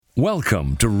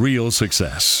Welcome to Real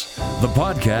Success, the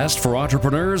podcast for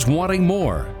entrepreneurs wanting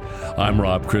more. I'm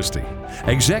Rob Christie.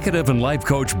 Executive and life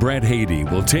coach Brent Haedy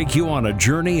will take you on a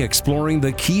journey exploring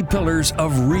the key pillars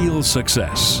of real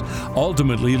success,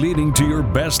 ultimately leading to your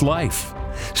best life.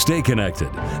 Stay connected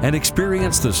and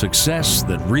experience the success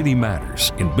that really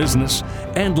matters in business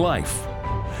and life.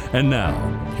 And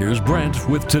now, here's Brent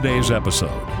with today's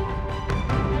episode.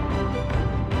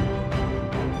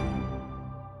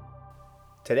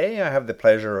 Today I have the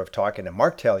pleasure of talking to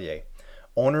Mark Tellier,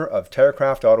 owner of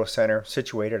Tirecraft Auto Center,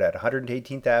 situated at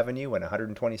 118th Avenue and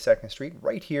 122nd Street,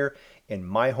 right here in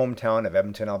my hometown of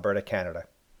Edmonton, Alberta, Canada.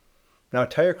 Now,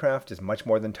 Tirecraft is much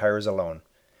more than tires alone.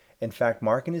 In fact,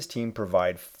 Mark and his team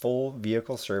provide full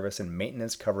vehicle service and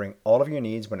maintenance covering all of your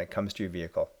needs when it comes to your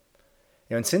vehicle.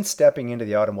 And since stepping into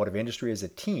the automotive industry as a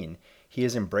teen, he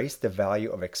has embraced the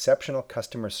value of exceptional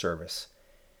customer service.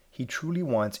 He truly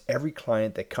wants every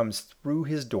client that comes through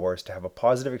his doors to have a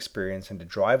positive experience and to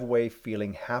drive away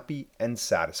feeling happy and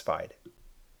satisfied.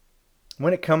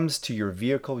 When it comes to your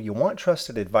vehicle, you want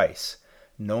trusted advice,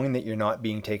 knowing that you're not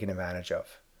being taken advantage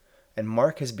of. And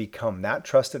Mark has become that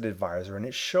trusted advisor, and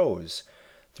it shows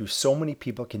through so many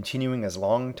people continuing as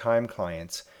long-time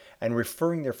clients and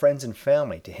referring their friends and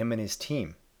family to him and his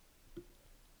team.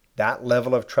 That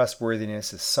level of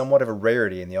trustworthiness is somewhat of a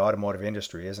rarity in the automotive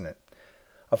industry, isn't it?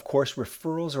 Of course,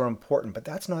 referrals are important, but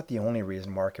that's not the only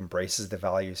reason Mark embraces the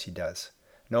values he does.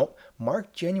 No,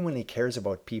 Mark genuinely cares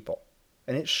about people,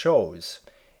 and it shows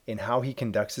in how he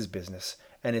conducts his business,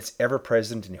 and it's ever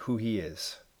present in who he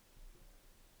is.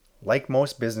 Like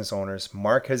most business owners,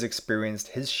 Mark has experienced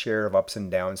his share of ups and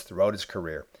downs throughout his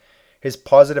career. His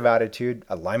positive attitude,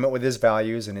 alignment with his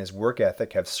values, and his work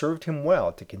ethic have served him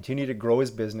well to continue to grow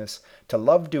his business, to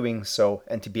love doing so,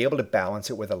 and to be able to balance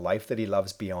it with a life that he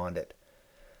loves beyond it.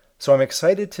 So I'm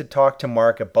excited to talk to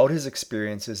Mark about his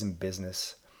experiences in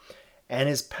business and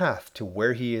his path to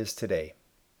where he is today.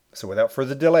 So without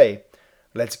further delay,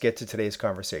 let's get to today's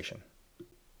conversation.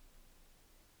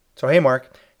 So hey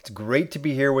Mark, it's great to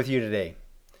be here with you today.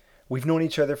 We've known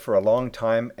each other for a long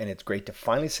time, and it's great to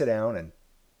finally sit down and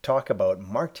talk about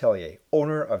Mark Tellier,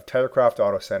 owner of Tirecraft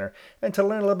Auto Center, and to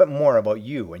learn a little bit more about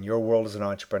you and your world as an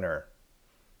entrepreneur.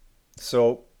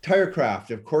 So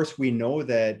Tirecraft, of course, we know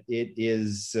that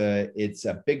it's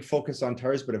a big focus on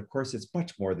tires, but of course, it's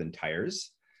much more than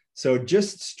tires. So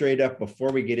just straight up,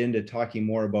 before we get into talking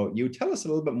more about you, tell us a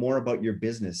little bit more about your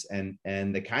business and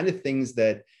the kind of things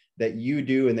that you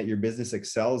do and that your business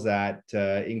excels at,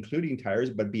 including tires,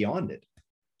 but beyond it.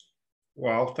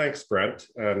 Well, thanks, Brent,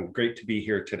 and great to be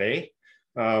here today.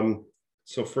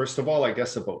 So first of all, I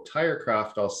guess about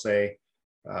Tirecraft, I'll say,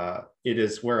 it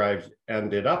is where I've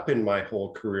ended up in my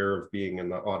whole career of being in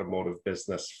the automotive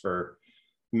business for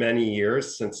many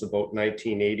years, since about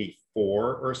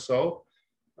 1984 or so.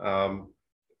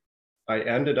 I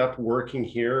ended up working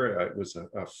here. It was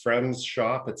a friend's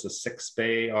shop. It's a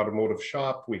 6-bay automotive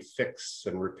shop. We fix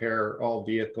and repair all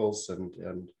vehicles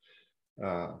and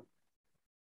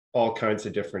all kinds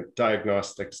of different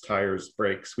diagnostics, tires,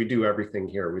 brakes. We do everything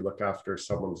here. We look after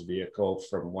someone's vehicle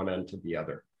from one end to the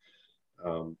other.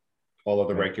 All of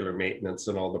the regular maintenance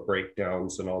and all the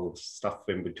breakdowns and all the stuff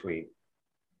in between.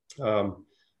 So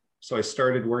I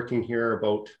started working here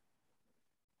about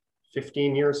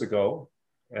 15 years ago,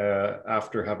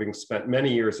 after having spent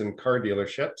many years in car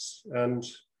dealerships, and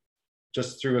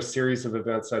just through a series of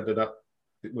events, I ended up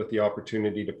with the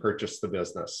opportunity to purchase the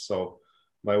business. So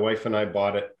my wife and I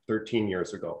bought it 13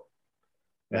 years ago.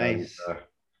 Nice. And,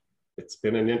 it's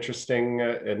been an interesting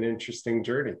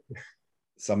journey.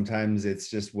 Sometimes it's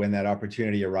just when that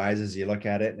opportunity arises, you look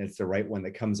at it and it's the right one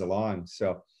that comes along.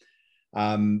 So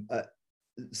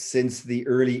since the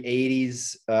early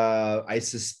 80s, I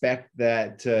suspect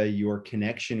that your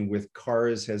connection with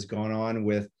cars has gone on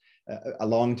with a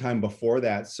long time before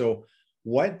that. So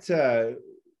when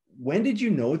did you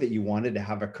know that you wanted to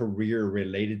have a career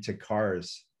related to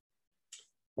cars?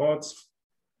 Well,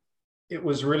 it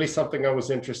was really something I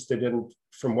was interested in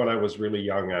from when I was really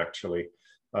young, actually.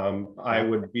 I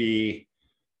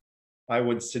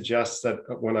would suggest that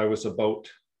when I was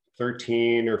about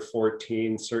 13 or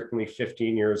 14, certainly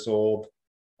 15 years old,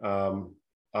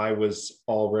 I was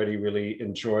already really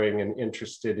enjoying and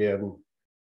interested in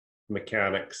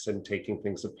mechanics and taking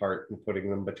things apart and putting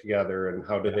them together and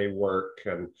how do they work.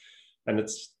 And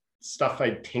it's stuff I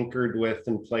tinkered with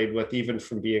and played with, even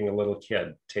from being a little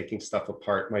kid, taking stuff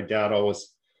apart. My dad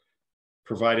always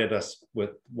provided us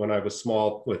with, when I was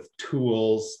small, with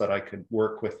tools that I could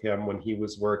work with him when he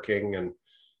was working,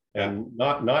 and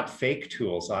not fake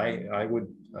tools. I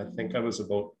think I was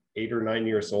about 8 or 9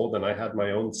 years old, and I had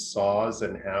my own saws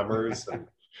and hammers and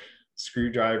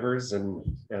screwdrivers, and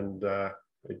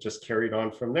it just carried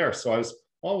on from there. So I was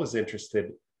always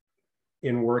interested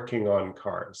in working on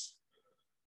cars.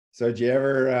 So did you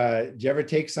ever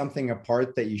take something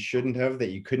apart that you shouldn't have, that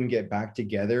you couldn't get back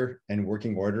together and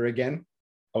working order again?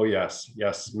 Oh yes,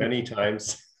 many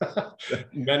times.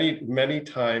 many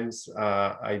times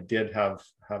I did have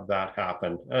that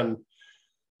happen, and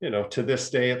to this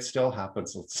day it still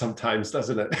happens sometimes,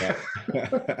 doesn't it?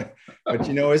 Yeah. But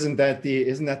isn't that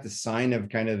the sign of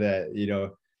kind of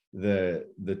the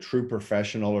true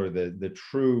professional, or the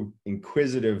true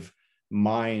inquisitive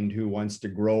mind who wants to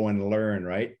grow and learn,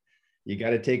 right? You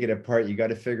got to take it apart, you got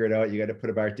to figure it out, you got to put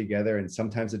it back together, and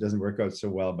sometimes it doesn't work out so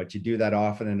well, but you do that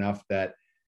often enough that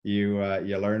you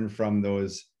learn from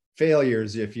those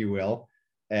failures, if you will,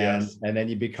 and Yes. and then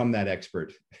you become that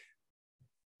expert.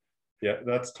 Yeah,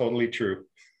 that's totally true.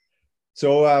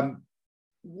 So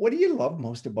what do you love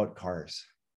most about cars?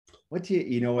 What do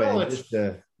Well, and it's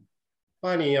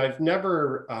funny. I've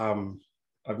never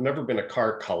been a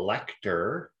car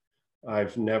collector.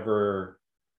 I've never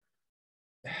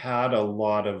had a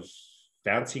lot of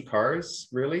fancy cars,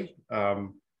 really.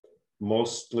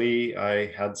 Mostly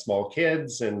I had small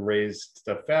kids and raised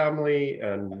a family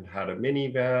and had a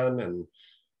minivan, and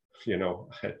I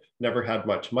never had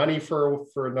much money for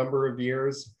a number of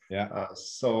years. Yeah.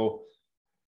 So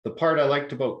the part I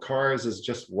liked about cars is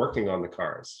just working on the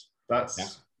cars.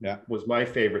 Was my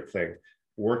favorite thing.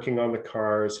 Working on the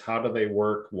cars. How do they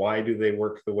work? Why do they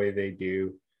work the way they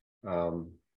do?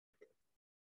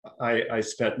 I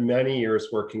spent many years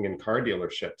working in car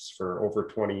dealerships for over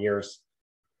 20 years.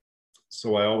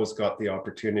 So I always got the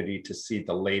opportunity to see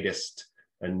the latest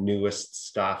and newest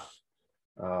stuff.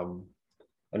 And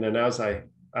then as I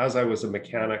was a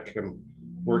mechanic and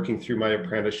working through my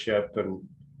apprenticeship and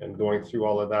going through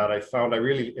all of that, I found I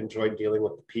really enjoyed dealing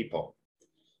with the people.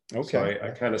 Okay. So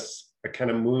I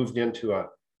kind of moved into a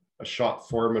shop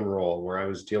foreman role where I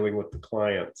was dealing with the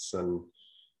clients and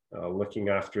looking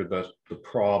after the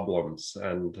problems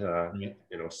and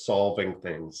solving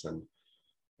things, and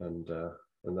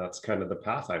that's kind of the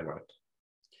path I went.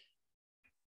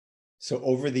 So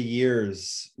over the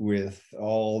years, with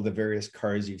all the various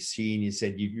cars you've seen, you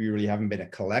said you really haven't been a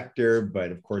collector,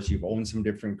 but of course you've owned some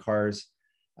different cars.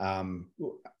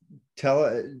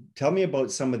 Tell me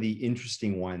about some of the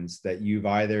interesting ones that you've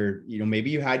either,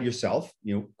 maybe you had yourself,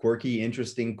 quirky,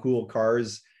 interesting, cool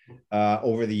cars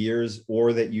over the years,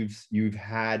 or that you've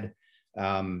had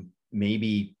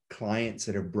maybe clients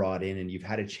that have brought in and you've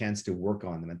had a chance to work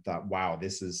on them and thought, wow,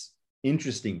 this is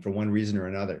interesting for one reason or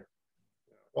another.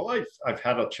 Well, I've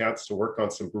had a chance to work on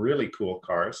some really cool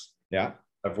cars. Yeah.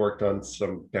 I've worked on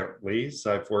some Bentleys.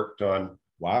 I've worked on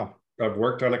a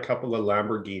couple of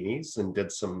Lamborghinis and did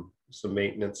some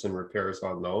maintenance and repairs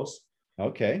on those.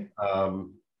 Okay.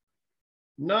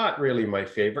 Not really my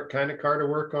favorite kind of car to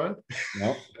work on.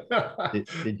 No. Did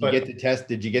you get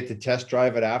to test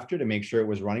drive it after to make sure it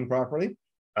was running properly?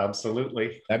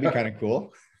 Absolutely. That'd be kind of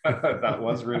cool. That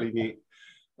was really neat.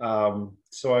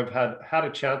 So I've had a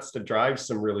chance to drive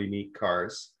some really neat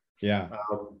cars. Yeah.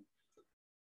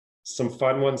 Some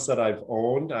fun ones that I've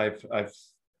owned. I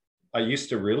used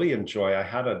to really enjoy. I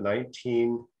had a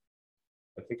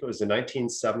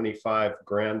 1975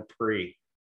 Grand Prix,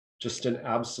 just an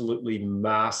absolutely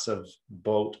massive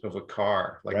boat of a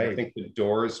car. Like, right. I think the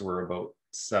doors were about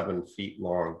 7 feet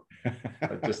long.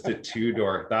 Just a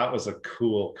 2-door. That was a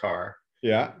cool car.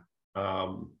 Yeah.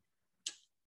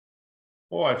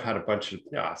 I've had a bunch of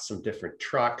some different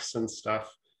trucks and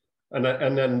stuff, and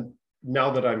then now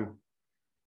that I'm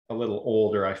a little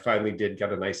older, I finally did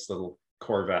get a nice little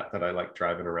Corvette that I like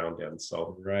driving around in.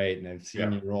 So right, and I've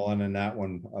seen you rolling in that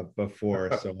one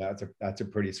before, so that's a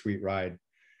pretty sweet ride.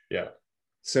 Yeah.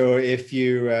 So if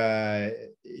you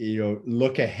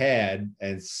look ahead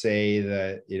and say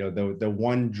that the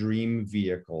one dream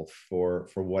vehicle for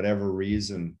whatever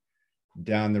reason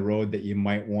down the road that you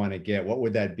might want to get, what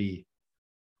would that be?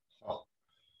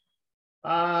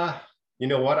 You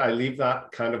know what? I leave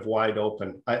that kind of wide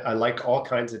open. I like all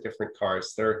kinds of different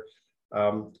cars.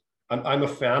 I'm a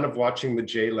fan of watching the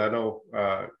Jay Leno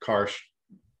car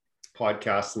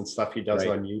podcasts and stuff he does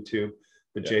on YouTube,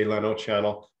 the Jay Leno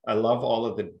channel. I love all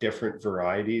of the different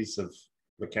varieties of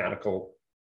mechanical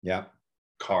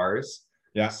cars.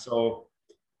 Yeah. So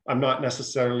I'm not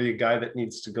necessarily a guy that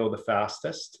needs to go the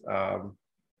fastest.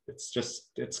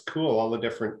 It's cool, all the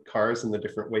different cars and the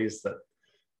different ways that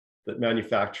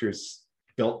manufacturers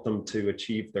built them to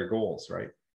achieve their goals, right?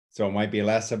 So it might be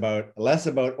less about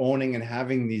owning and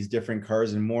having these different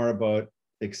cars and more about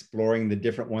exploring the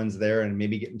different ones there and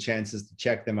maybe getting chances to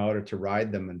check them out or to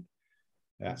ride them. And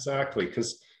exactly,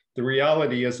 because the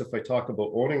reality is, if I talk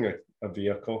about owning a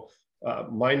vehicle,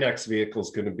 my next vehicle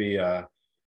is going to be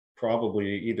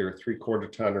probably either a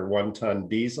 3/4 ton or 1 ton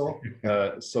diesel,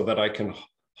 so that I can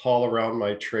haul around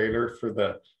my trailer for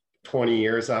the 20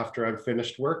 years after I'm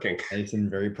finished working. It's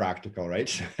very practical, right?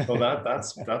 So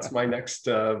that's my next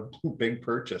big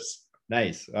purchase.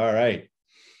 Nice. All right.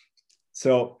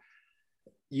 So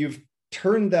you've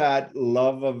turned that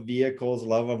love of vehicles,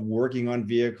 love of working on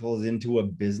vehicles into a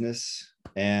business.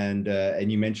 And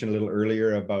you mentioned a little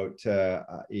earlier about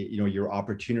your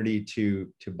opportunity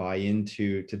to buy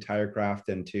into TireCraft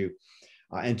and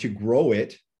to grow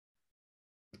it.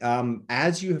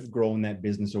 As you have grown that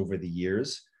business over the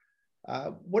years,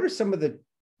 what are some of the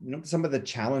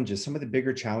challenges, some of the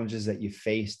bigger challenges that you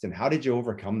faced, and how did you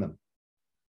overcome them?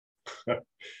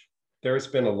 There's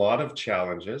been a lot of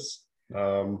challenges.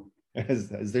 As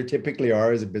there typically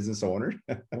are as a business owner.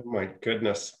 Oh my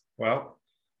goodness. Well,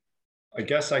 I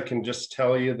guess I can just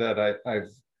tell you that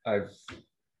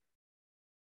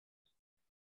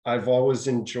I've always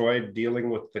enjoyed dealing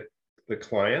with the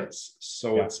clients,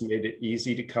 so yeah. It's made it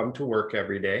easy to come to work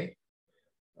every day.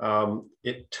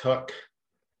 It took,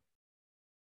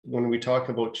 when we talk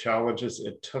about challenges,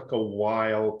 it took a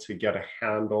while to get a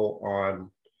handle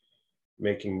on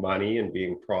making money and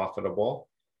being profitable.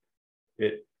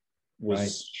 It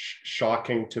was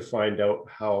shocking to find out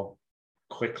how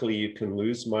quickly you can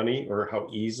lose money, or how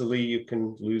easily you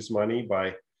can lose money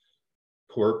by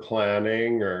poor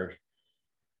planning, or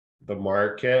the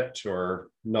market, or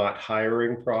not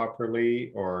hiring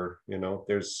properly, or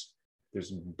there's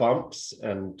bumps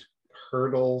and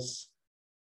hurdles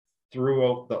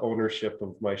throughout the ownership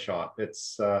of my shop.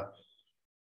 It's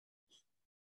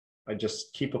I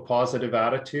just keep a positive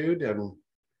attitude, and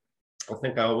I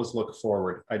think I always look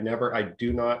forward. I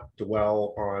do not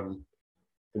dwell on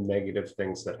the negative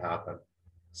things that happen.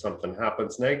 Something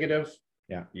happens negative,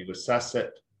 yeah, you assess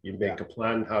it, you make a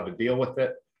plan how to deal with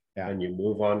it, and you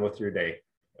move on with your day.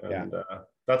 And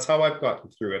that's how I've gotten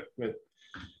through it,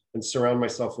 and surround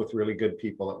myself with really good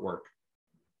people at work.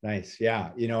 Nice.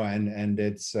 Yeah. And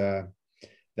it's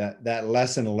that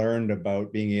lesson learned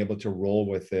about being able to roll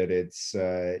with it.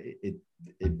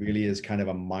 It really is kind of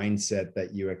a mindset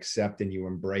that you accept and you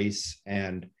embrace.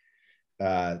 And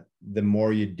the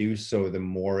more you do so, the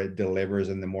more it delivers,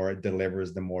 and the more it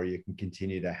delivers, the more you can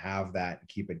continue to have that and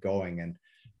keep it going. And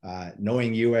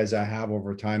knowing you as I have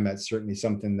over time, that's certainly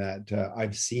something that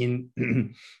I've seen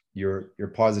your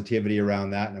positivity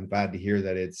around that. And I'm glad to hear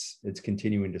that it's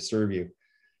continuing to serve you.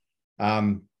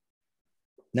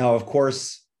 Now, of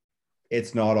course,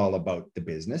 it's not all about the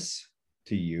business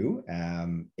to you.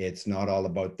 It's not all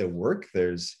about the work.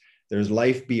 There's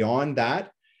life beyond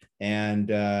that. And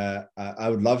I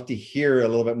would love to hear a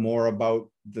little bit more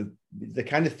about the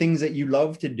kind of things that you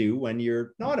love to do when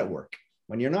you're not at work,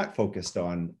 when you're not focused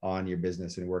on your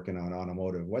business and working on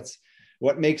automotive.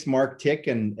 What makes Mark tick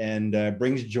and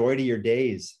brings joy to your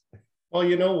days? Well,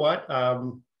 you know what?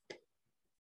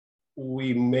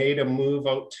 We made a move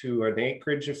out to an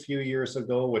acreage a few years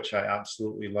ago, which I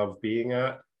absolutely love being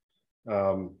at.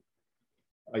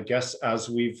 I guess as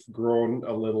we've grown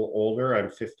a little older,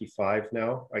 I'm 55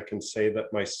 now, I can say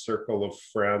that my circle of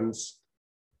friends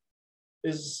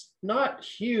is not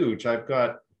huge. I've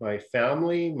got my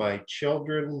family, my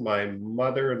children, my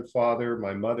mother and father,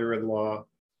 my mother-in-law,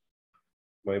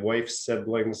 my wife's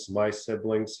siblings, my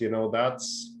siblings,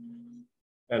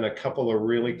 and a couple of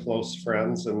really close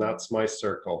friends, and that's my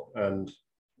circle. And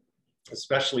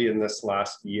especially in this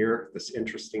last year, this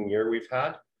interesting year we've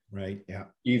had, right? Yeah.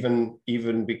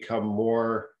 Even become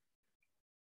more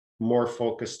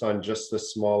focused on just the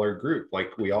smaller group,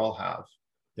 like we all have.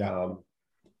 Yeah.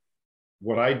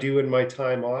 What I do in my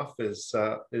time off is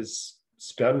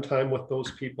spend time with those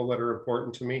people that are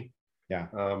important to me. Yeah.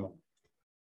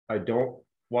 I don't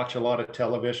watch a lot of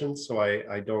television, so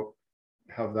I don't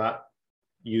have that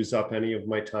use up any of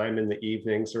my time in the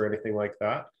evenings or anything like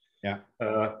that. Yeah.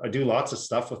 I do lots of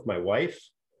stuff with my wife.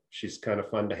 She's kind of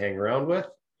fun to hang around with.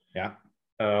 Yeah.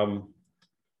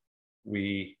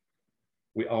 We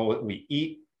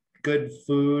eat good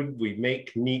food. We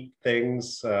make neat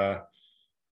things.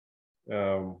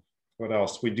 What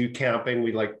else? We do camping.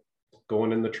 We like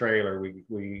going in the trailer.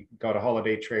 We got a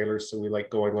holiday trailer, so we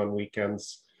like going on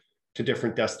weekends to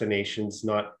different destinations,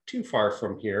 not too far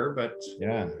from here, but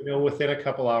within a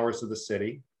couple hours of the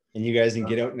city. And you guys can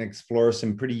get out and explore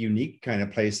some pretty unique kind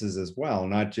of places as well,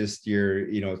 not just your,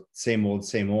 same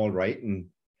old, right? And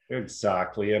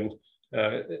exactly. And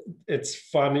it's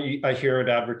fun. I hear it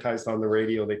advertised on the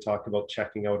radio. They talk about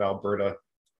checking out Alberta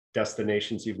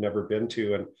destinations you've never been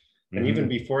to. And even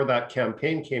before that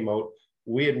campaign came out,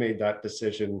 we had made that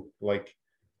decision like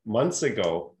months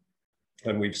ago,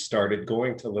 and we've started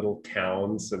going to little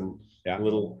towns and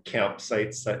little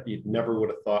campsites that you never would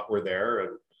have thought were there.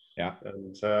 And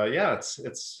yeah,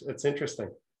 it's interesting.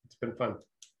 It's been fun.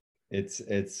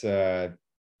 It's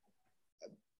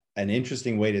an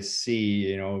interesting way to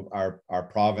see, you know, our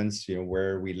province, you know,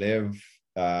 where we live,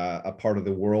 a part of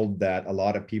the world that a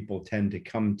lot of people tend to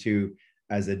come to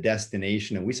as a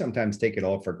destination, and we sometimes take it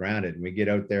all for granted. And we get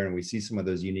out there and we see some of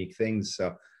those unique things.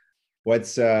 So what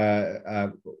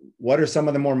are some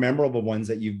of the more memorable ones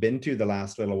that you've been to the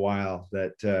last little while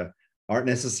that aren't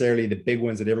necessarily the big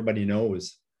ones that everybody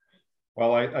knows?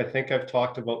 Well, I think I've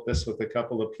talked about this with a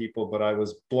couple of people, but I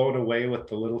was blown away with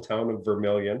the little town of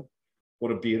Vermilion.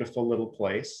 What a beautiful little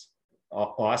place.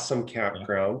 Awesome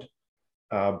campground.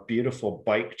 Beautiful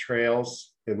bike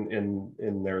trails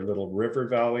in their little river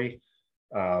valley.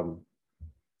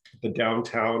 The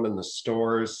downtown and the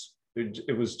stores.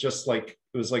 It was just like,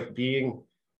 it was like being,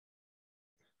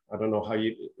 I don't know how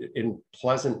in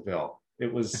Pleasantville.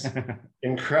 It was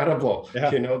incredible.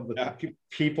 You know, the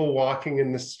people walking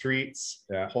in the streets,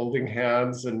 holding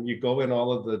hands, and you go in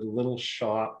all of the little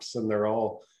shops and they're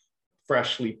all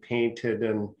freshly painted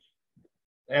and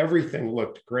everything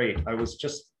looked great. I was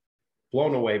just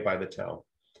blown away by the town.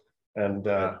 And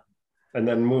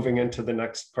then moving into the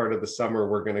next part of the summer,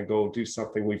 we're going to go do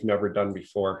something we've never done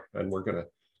before. And we're going to,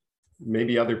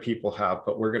 maybe other people have,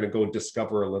 but we're going to go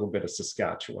discover a little bit of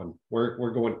Saskatchewan.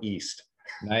 We're going east.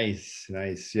 Nice.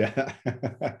 Yeah.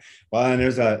 Well, and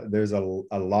there's a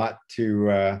lot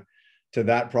to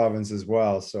that province as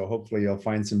well. So hopefully you'll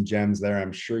find some gems there.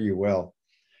 I'm sure you will.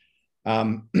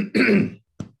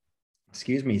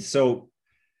 Excuse me. So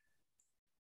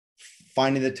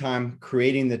finding the time,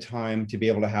 creating the time to be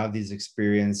able to have these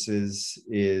experiences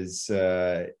is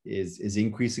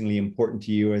increasingly important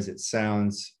to you, as it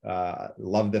sounds.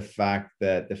 Love the fact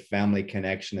that the family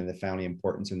connection and the family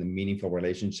importance and the meaningful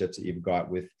relationships that you've got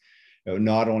with, you know,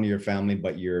 not only your family,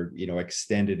 but your, you know,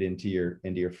 extended into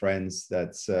your friends.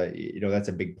 That's you know, that's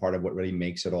a big part of what really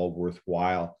makes it all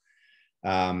worthwhile.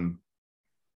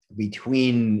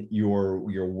 Between your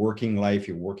working life,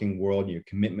 your working world, your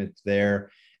commitment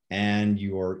there, and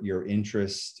your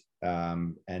interest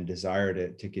and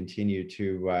desire to continue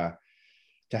to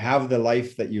have the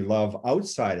life that you love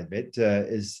outside of it,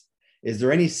 is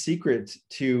there any secret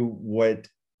to what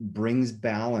brings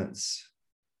balance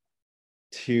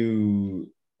to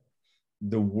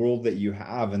the world that you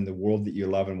have and the world that you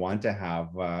love and want to have?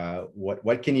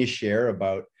 What can you share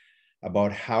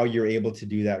about how you're able to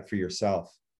do that for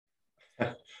yourself?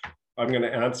 I'm going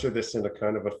to answer this in a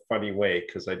kind of a funny way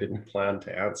because I didn't plan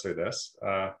to answer this.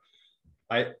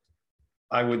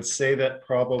 I would say that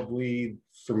probably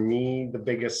for me, the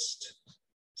biggest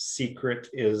secret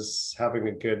is having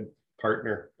a good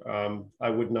partner. I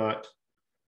would not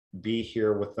be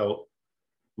here without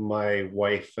my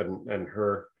wife and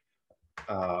her.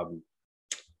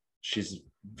 She's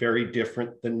very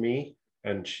different than me,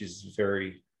 and she's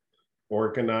very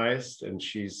organized, and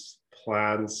she's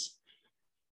plans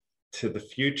to the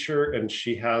future, and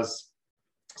she has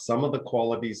some of the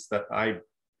qualities that I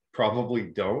probably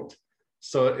don't.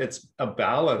 So it's a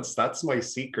balance. That's my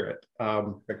secret.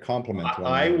 A compliment.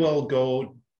 I will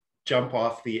go jump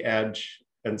off the edge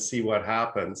and see what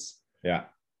happens. Yeah.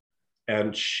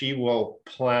 And she will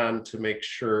plan to make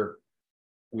sure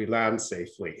we land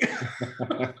safely.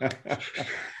 I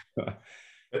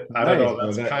don't know.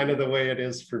 That's kind of the way it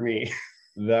is for me.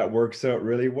 That works out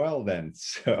really well then.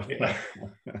 So yeah.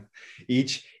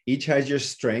 each has your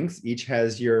strengths, each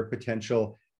has your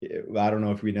potential. I don't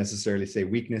know if we necessarily say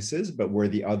weaknesses, but where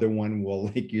the other one will,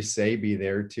 like you say, be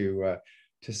there to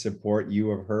support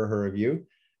you of her of you.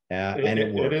 And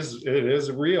it works. It is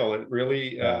real. It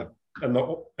really, and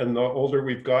the older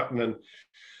we've gotten, and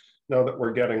now that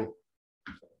we're getting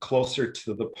closer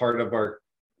to the part of our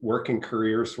working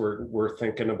careers, we're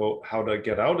thinking about how to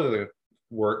get out of the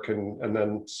work and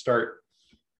then start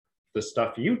the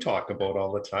stuff you talk about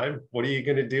all the time. What are you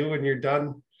going to do when you're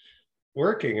done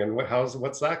working, and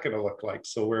what's that going to look like?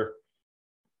 So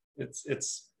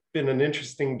it's been an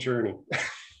interesting journey.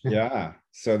 Yeah.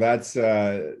 So that's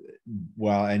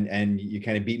well, and you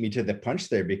kind of beat me to the punch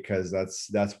there, because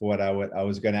that's what I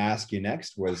was going to ask you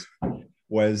next was,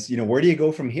 you know, where do you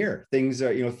go from here? Things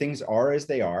are as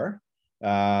they are.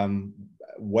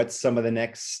 What's some of the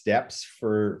next steps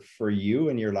for you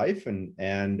in your life,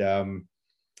 and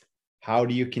how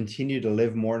do you continue to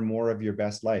live more and more of your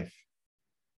best life?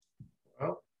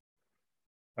 Well,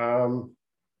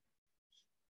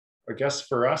 I guess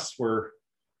for us, we're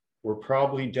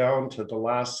probably down to the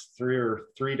last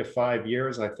 3 to 5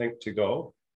 years, I think, to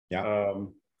go. Yeah.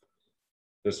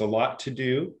 There's a lot to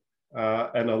do,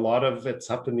 and a lot of it's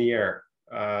up in the air.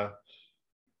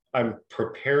 I'm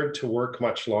prepared to work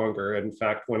much longer. In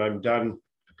fact, when I'm done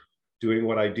doing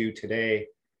what I do today,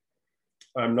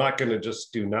 I'm not going to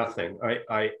just do nothing.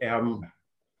 I am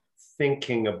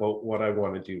thinking about what I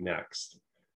want to do next.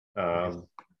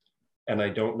 And I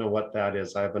don't know what that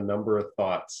is. I have a number of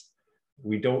thoughts.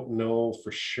 We don't know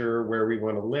for sure where we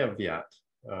want to live yet.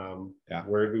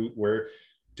 Where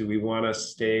do we want to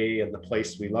stay in the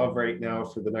place we love right now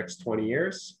for the next 20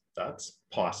 years? That's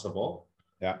possible.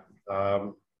 Yeah.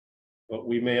 But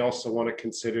we may also want to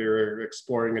consider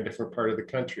exploring a different part of the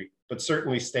country, but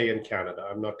certainly stay in Canada.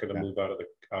 I'm not going to move out of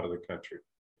the country.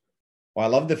 Well, I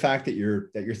love the fact that you're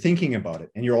thinking about it,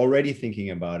 and you're already thinking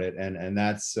about it, and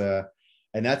that's a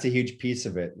huge piece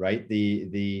of it, right?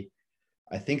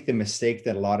 I think the mistake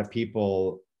that a lot of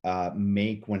people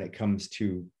make when it comes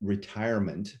to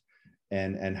retirement,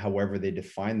 and however they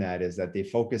define that, is that they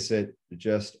focus it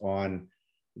just on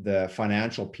the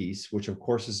financial piece, which of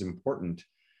course is important,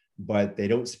 but they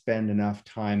don't spend enough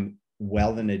time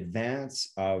well in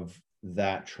advance of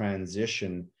that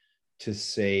transition to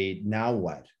say, now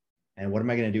what? And what am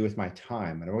I going to do with my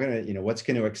time? And we're going to, what's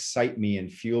going to excite me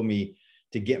and fuel me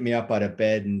to get me up out of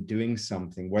bed and doing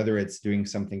something, whether it's doing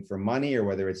something for money, or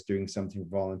whether it's doing something for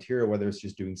volunteer, or whether it's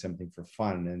just doing something for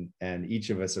fun. And each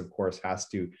of us, of course, has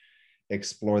to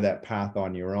explore that path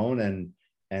on your own.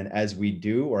 And as we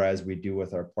do, or as we do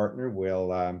with our partner,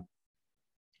 we'll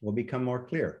become more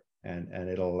clear, and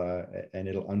it'll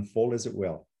unfold as it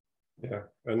will. Yeah.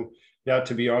 And yeah,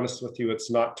 to be honest with you, it's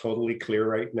not totally clear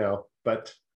right now,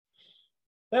 but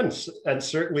and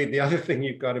certainly the other thing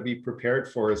you've got to be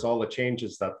prepared for is all the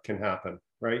changes that can happen,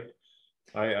 right?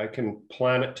 I can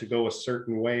plan it to go a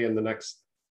certain way in the next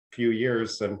few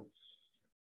years, and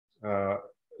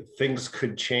things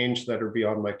could change that are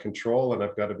beyond my control, and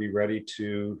I've got to be ready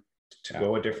to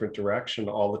go a different direction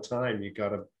all the time. You got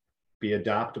to be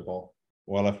adaptable.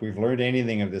 Well, if we've learned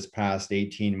anything of this past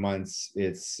 18 months,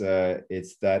 it's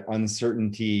that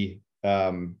uncertainty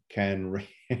can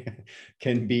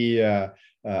be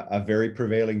a very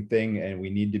prevailing thing, and we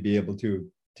need to be able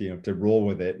to roll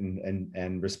with it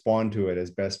and respond to it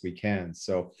as best we can.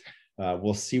 So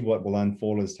we'll see what will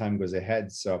unfold as time goes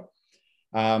ahead. So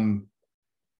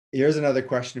here's another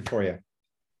question for you.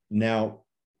 Now,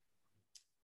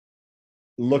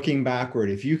 looking backward,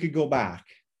 if you could go back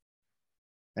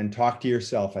and talk to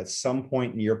yourself at some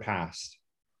point in your past,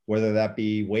 whether that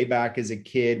be way back as a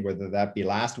kid, whether that be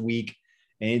last week,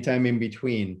 anytime in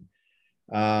between,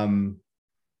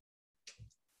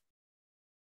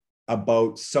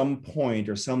 about some point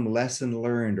or some lesson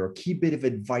learned or key bit of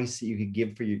advice that you could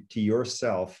give to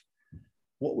yourself,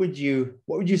 what would you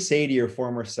say to your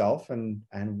former self, and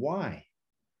why?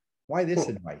 Why this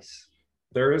advice?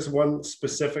 There is one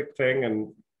specific thing,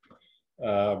 and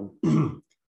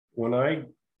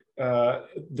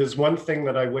there's one thing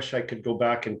that I wish I could go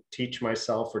back and teach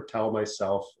myself, or tell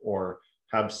myself, or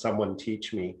have someone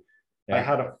teach me. Yeah. I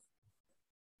had a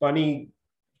funny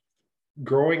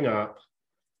growing up.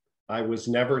 I was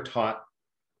never taught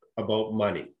about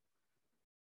money.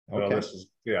 Okay.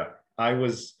 I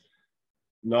was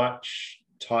not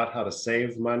taught how to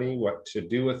save money, what to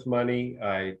do with money.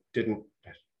 I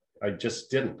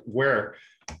just didn't. Where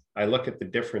I look at the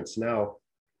difference now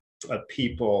of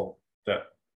people that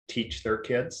teach their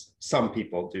kids, some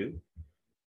people do,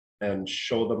 and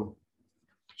show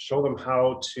them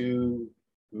how to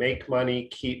make money,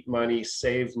 keep money,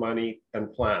 save money,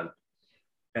 and plan.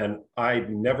 And I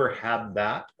never had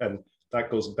that. And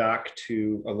that goes back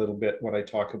to a little bit what I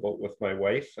talk about with my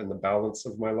wife and the balance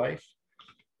of my life.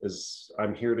 Is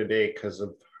I'm here today because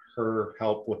of her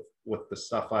help with the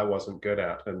stuff I wasn't good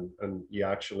at. And you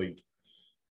actually,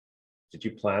 did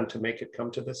you plan to make it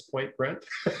come to this point, Brent?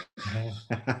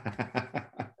 It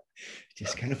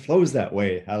just kind of flows that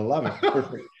way. I love it.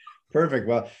 Perfect.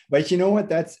 Well, but you know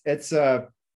what? It's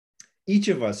each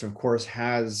of us, of course,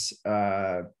 has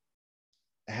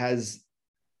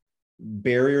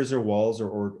barriers or walls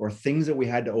or things that we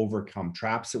had to overcome,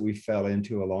 traps that we fell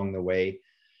into along the way,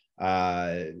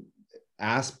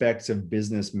 aspects of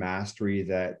business mastery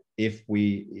that if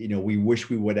we wish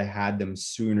we would have had them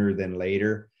sooner than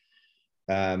later.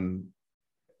 To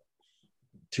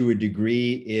a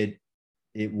degree,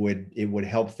 it would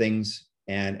help things.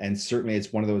 And certainly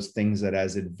it's one of those things that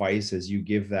as advice, as you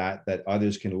give that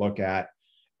others can look at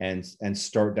and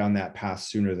start down that path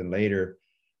sooner than later.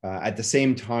 At the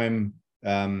same time,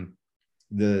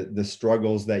 the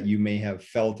struggles that you may have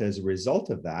felt as a result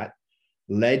of that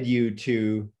led you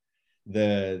to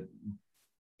the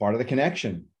part of the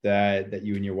connection that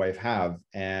you and your wife have,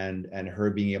 and her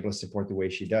being able to support the way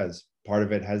she does. Part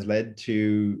of it has led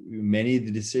to many of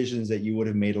the decisions that you would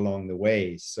have made along the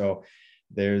way. So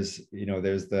there's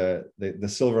the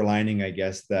silver lining, I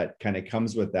guess, that kind of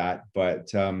comes with that.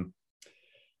 But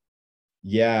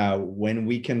yeah, when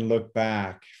we can look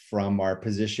back from our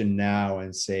position now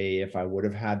and say, if I would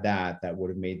have had that would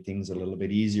have made things a little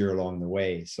bit easier along the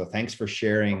way. So thanks for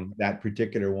sharing that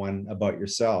particular one about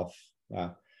yourself.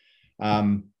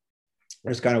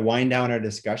 Let's kind of wind down our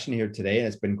discussion here today, and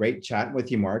it's been great chatting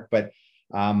with you, Mark. But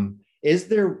is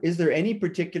there any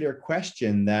particular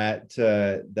question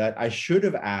that I should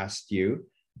have asked you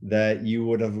that you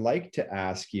would have liked to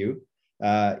ask you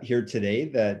here today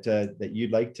that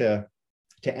you'd like to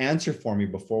answer for me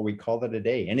before we call it a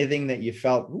day? Anything that you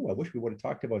felt, I wish we would have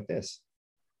talked about this?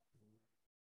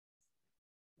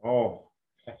 Oh,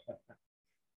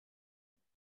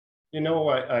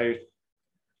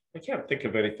 I can't think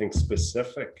of anything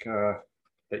specific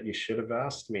that you should have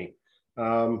asked me.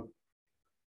 I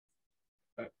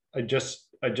just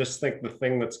think the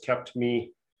thing that's kept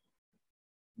me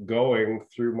going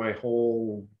through my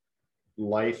whole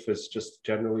life is just,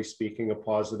 generally speaking, a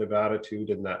positive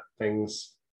attitude, and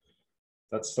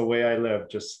that's the way I live.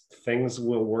 Just things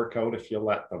will work out if you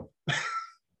let them.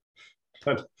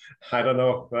 But I don't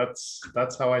know.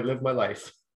 That's how I live my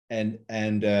life. And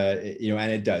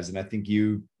it does. And I think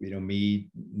me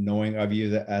knowing of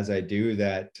you as I do,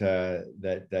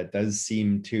 that does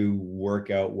seem to work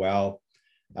out well.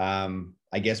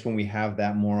 I guess when we have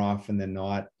that more often than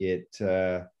not, it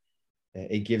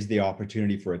gives the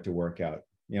opportunity for it to work out.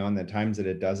 And the times that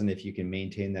it doesn't, if you can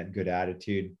maintain that good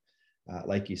attitude,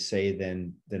 like you say,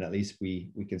 then at least we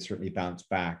can certainly bounce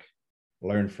back,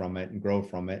 learn from it, and grow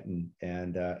from it,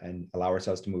 and allow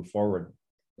ourselves to move forward.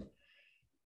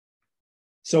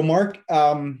 So, Mark,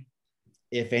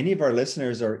 if any of our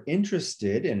listeners are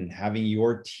interested in having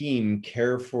your team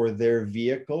care for their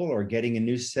vehicle or getting a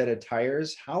new set of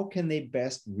tires, how can they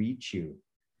best reach you?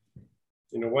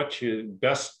 You know what? Your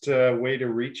best way to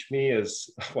reach me is,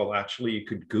 well, actually, you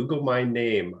could Google my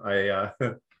name.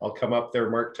 I'll come up there,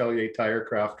 Mark Tellier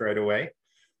Tirecraft, right away.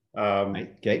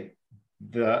 Okay.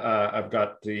 I've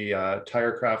got the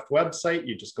Tirecraft website.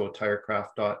 You just go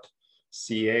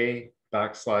tirecraft.ca /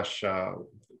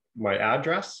 my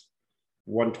address,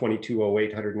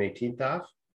 12208 118th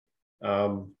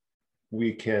Ave.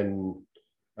 We can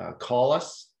call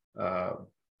us.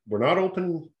 We're not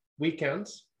open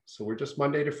weekends, so we're just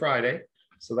Monday to Friday.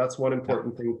 So that's one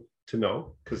important thing to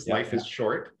know, because life is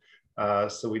short.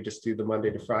 So we just do the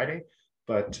Monday to Friday.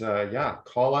 But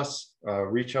call us,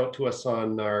 reach out to us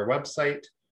on our website.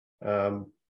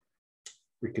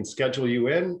 We can schedule you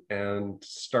in and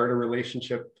start a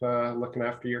relationship looking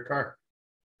after your car.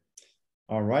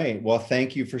 All right. Well,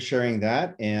 thank you for sharing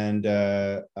that. And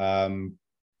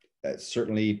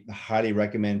certainly highly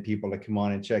recommend people to come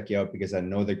on and check you out, because I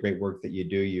know the great work that you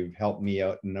do. You've helped me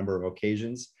out on a number of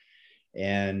occasions.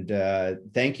 And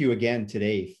thank you again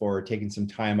today for taking some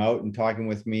time out and talking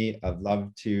with me. I'd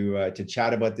love to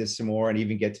chat about this some more and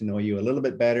even get to know you a little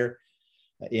bit better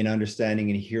in understanding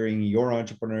and hearing your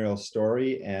entrepreneurial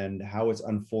story and how it's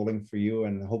unfolding for you,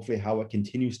 and hopefully how it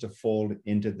continues to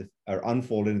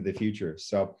unfold into the future.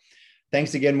 So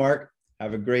thanks again, Mark.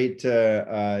 Have a great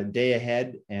day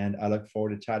ahead, and I look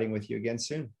forward to chatting with you again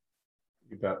soon.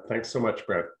 You bet. Thanks so much,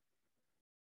 Brett.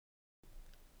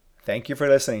 Thank you for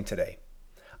listening today.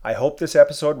 I hope this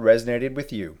episode resonated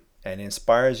with you and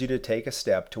inspires you to take a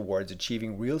step towards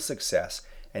achieving real success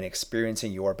and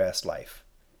experiencing your best life.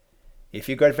 If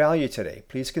you got value today,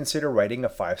 please consider writing a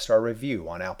 5-star review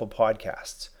on Apple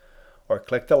Podcasts, or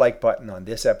click the like button on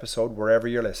this episode wherever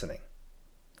you're listening.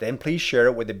 Then please share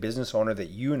it with a business owner that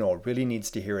you know really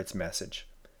needs to hear its message.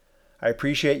 I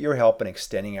appreciate your help in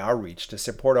extending our reach to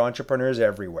support entrepreneurs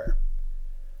everywhere.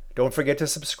 Don't forget to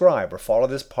subscribe or follow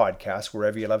this podcast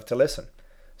wherever you love to listen,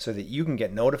 so that you can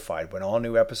get notified when all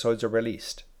new episodes are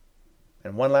released.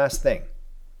 And one last thing.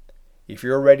 If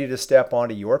you're ready to step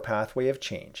onto your pathway of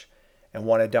change and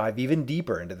want to dive even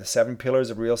deeper into the 7 pillars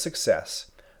of real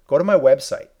success, go to my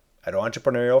website at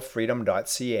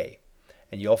entrepreneurialfreedom.ca,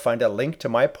 and you'll find a link to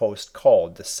my post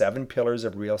called The 7 Pillars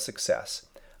of Real Success.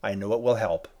 I know it will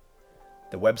help.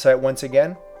 The website, once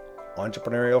again,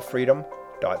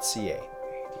 entrepreneurialfreedom.ca.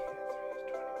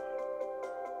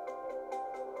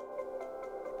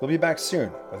 We'll be back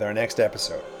soon with our next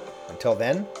episode. Until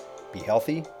then, be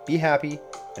healthy, be happy,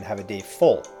 and have a day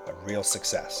full of real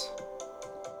success.